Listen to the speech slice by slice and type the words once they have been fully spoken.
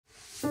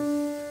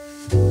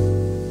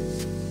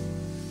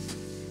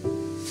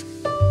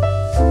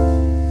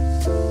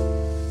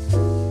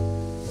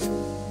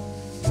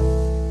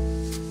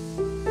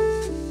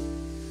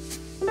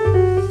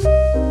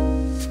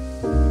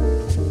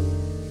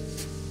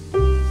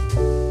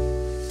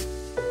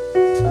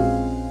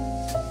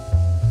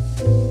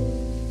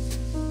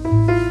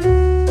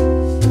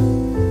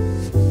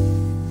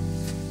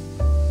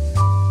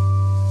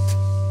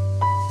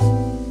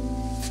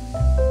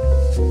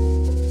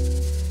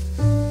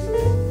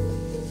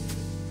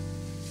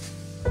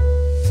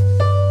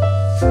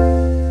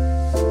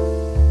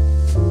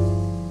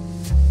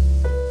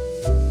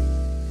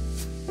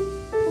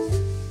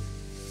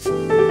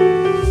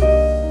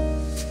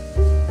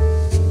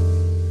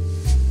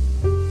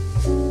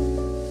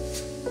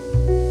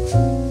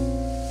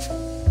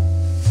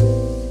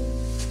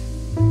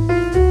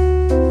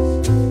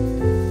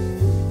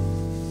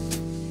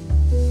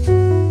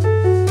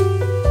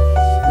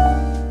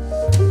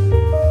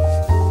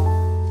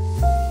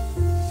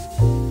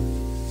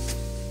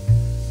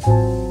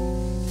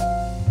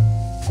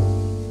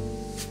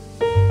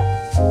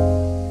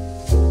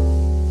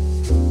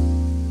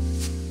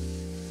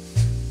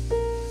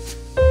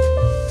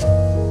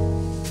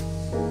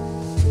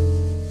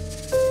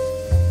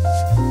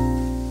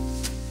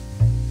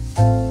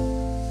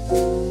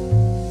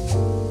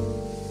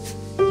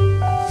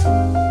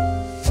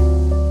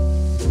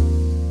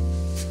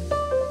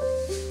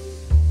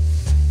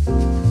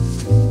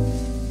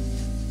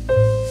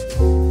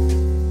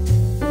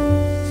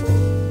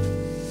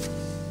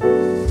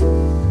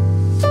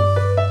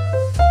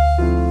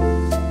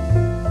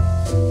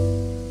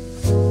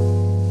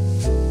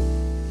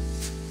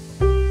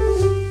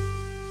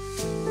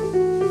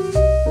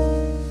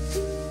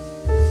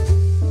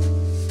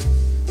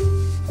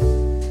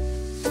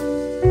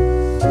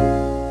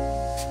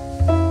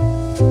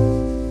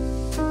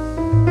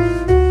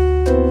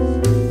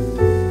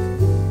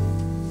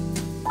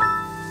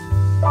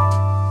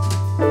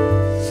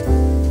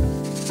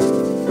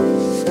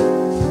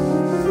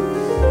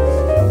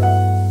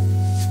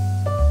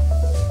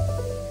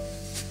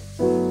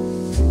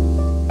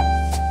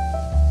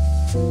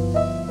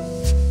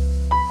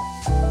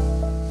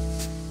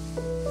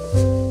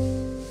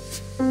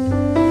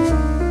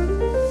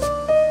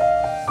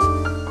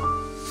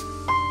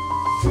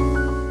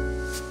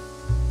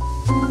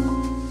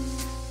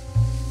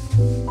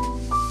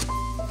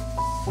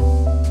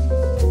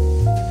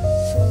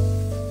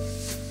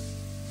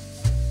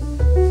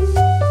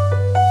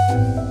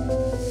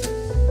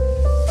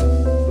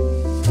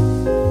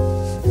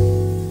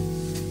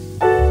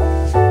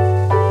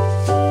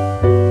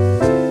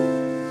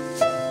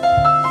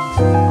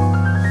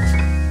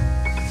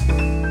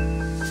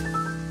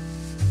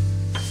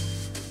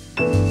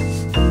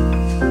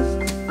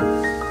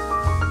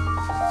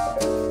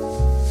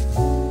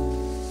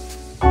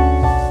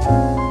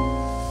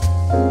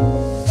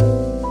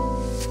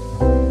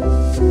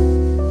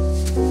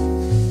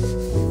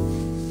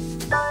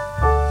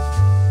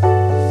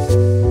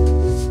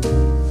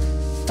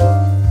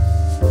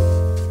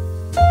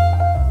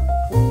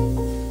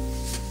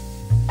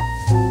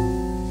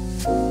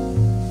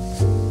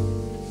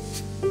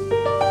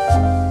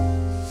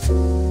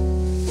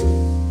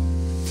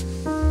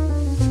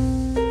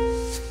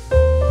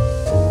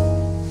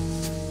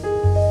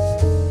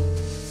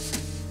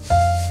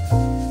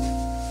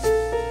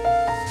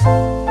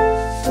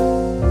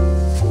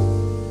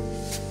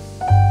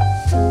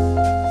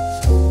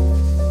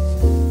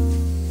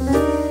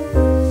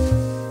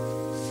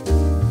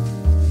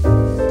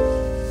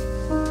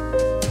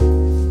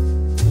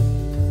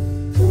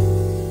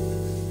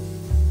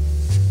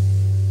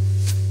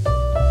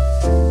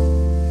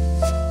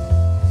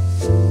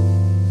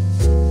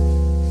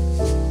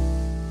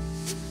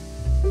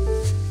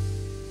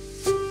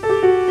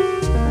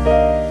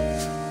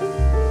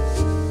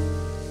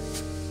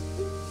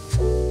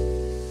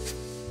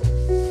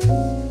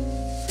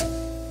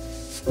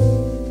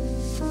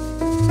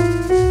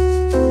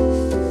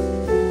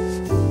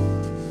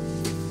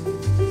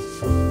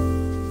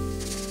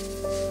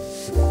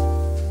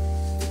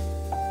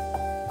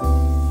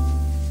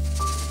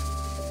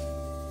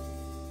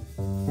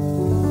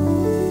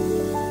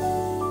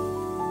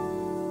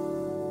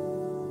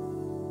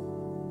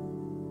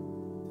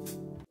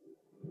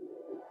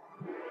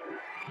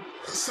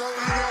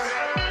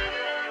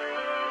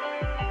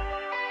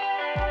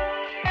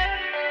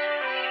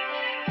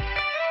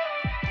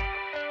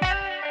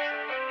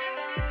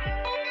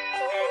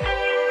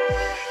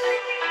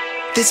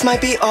This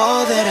might be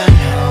all that I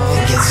know.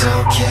 Think it's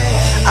okay.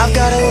 I've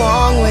got a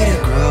long way to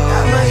grow.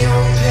 At my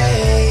own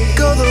pace.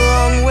 Go the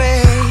long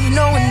way.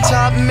 No one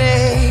taught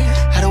me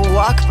how to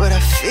walk, but I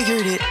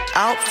figured it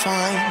out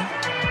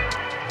fine.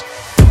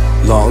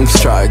 Long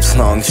strides,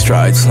 long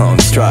strides, long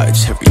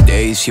strides. Every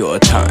day's your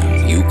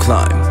time. You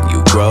climb,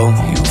 you grow,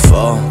 you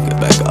fall.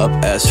 Get back up,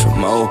 ask for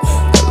more.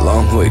 Got a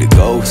long way to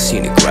go,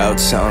 scenic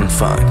routes sound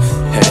fine.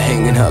 Head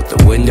hanging out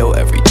the window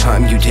every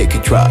time you take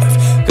a drive.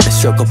 Gotta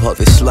soak up all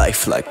this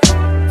life like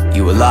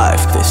you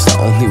alive. This the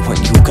only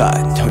one you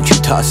got. Don't you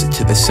toss it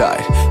to the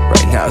side.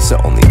 Right now's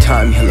the only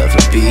time you'll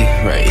ever be.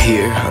 Right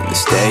here, on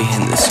this day,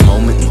 in this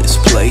moment, in this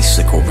place.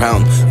 Look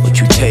around, what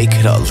you take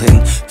it all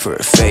in for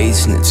a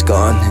phase, and it's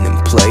gone. And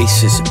in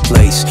place is a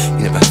place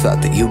you never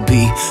thought that you'd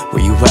be.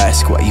 Where you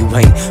ask why you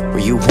ain't where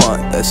you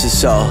want. That's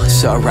just all,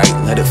 it's alright,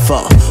 let it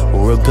fall.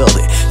 We'll rebuild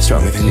it,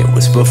 stronger than it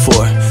was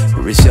before.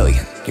 You're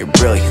resilient, you're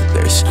brilliant,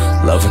 there's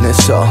love in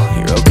us all.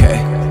 You're okay,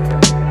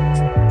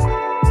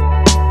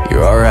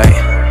 you're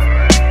alright.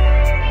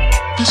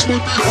 This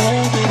might be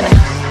all that I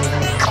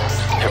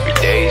know. Every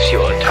day's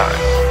your time.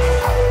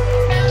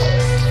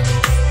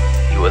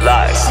 You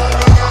alive.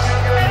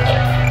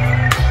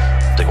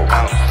 Stick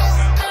around.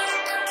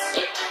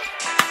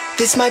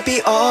 This might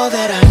be all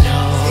that I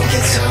know. Think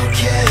it's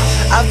okay.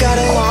 I've got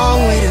a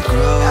long way to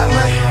grow at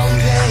my own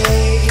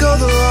pace. Go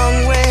the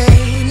long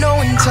way, no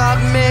one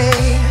taught me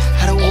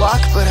how to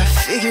walk, but I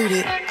figured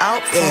it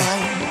out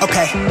fine.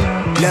 Okay,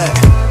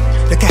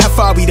 look at how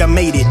far we done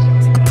made it.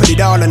 I put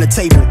it all on the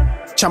table.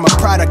 I'm a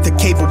product of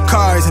cable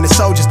cars and the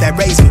soldiers that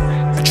raised me.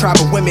 A tribe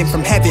of women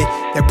from heaven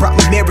that brought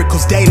me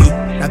miracles daily.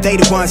 Now they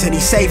the ones that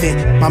he's saving.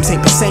 Moms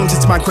ain't the same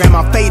since my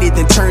grandma faded,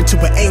 then turned to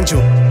an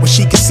angel. When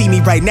she could see me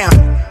right now,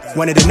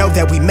 wanted to know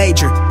that we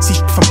major. See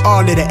from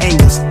all of the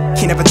angles.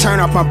 Can't ever turn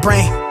off my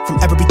brain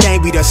from everything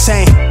we done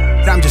saying.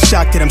 But I'm just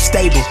shocked that I'm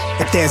stable.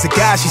 If there's a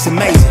God, she's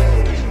amazing.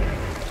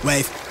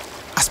 Wave,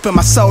 I spill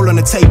my soul on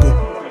the table.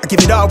 I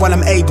give it all while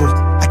I'm able.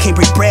 I can't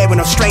break bread with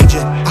no stranger.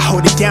 I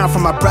hold it down for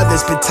my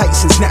brothers. Been tight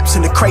since snaps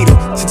in the cradle.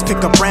 Since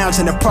pick-up rounds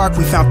in the park,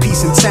 we found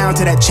peace and sound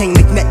to that chain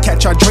link net.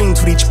 Catch our dreams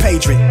with each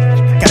page ring.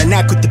 Got a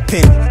knack with the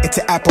pen. It's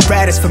an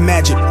apparatus for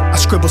magic. I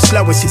scribble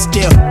slow and sit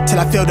still till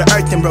I feel the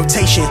earth in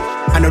rotation.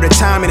 I know the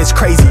timing is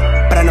crazy,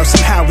 but I know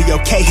somehow we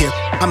okay here.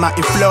 I'm out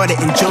in Florida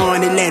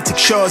enjoying Atlantic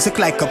shores. Look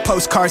like a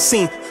postcard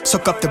scene.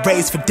 Soak up the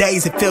rays for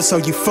days. It feels so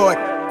euphoric.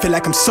 Feel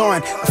like I'm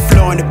soaring, a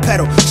floor in the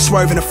pedal,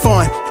 swerving a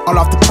foreign, all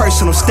off the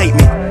personal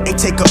statement. Ain't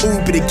take a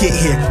Uber to get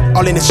here,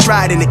 all in the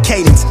stride in the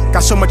cadence.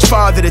 Got so much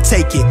farther to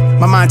take it,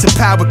 my mind's a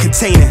power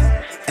container.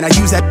 And I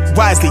use that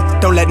wisely,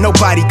 don't let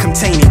nobody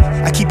contain it.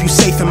 I keep you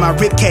safe in my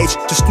ribcage,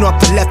 just north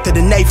to left of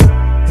the navel.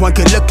 One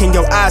good look in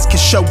your eyes can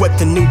show what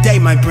the new day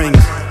might bring.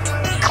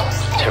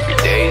 Every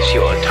day's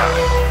your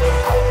time.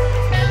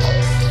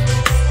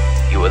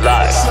 You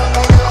alive.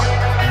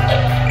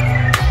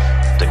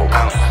 Stick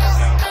around.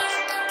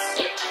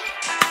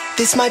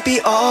 This might be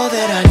all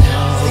that I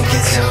know. Think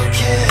it's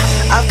okay.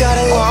 I've got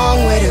a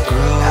long way to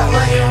grow at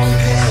my own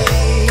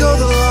pace. Go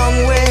the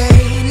long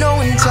way, no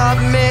one taught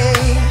me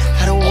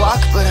how to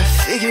walk, but I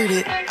figured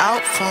it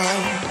out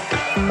fine.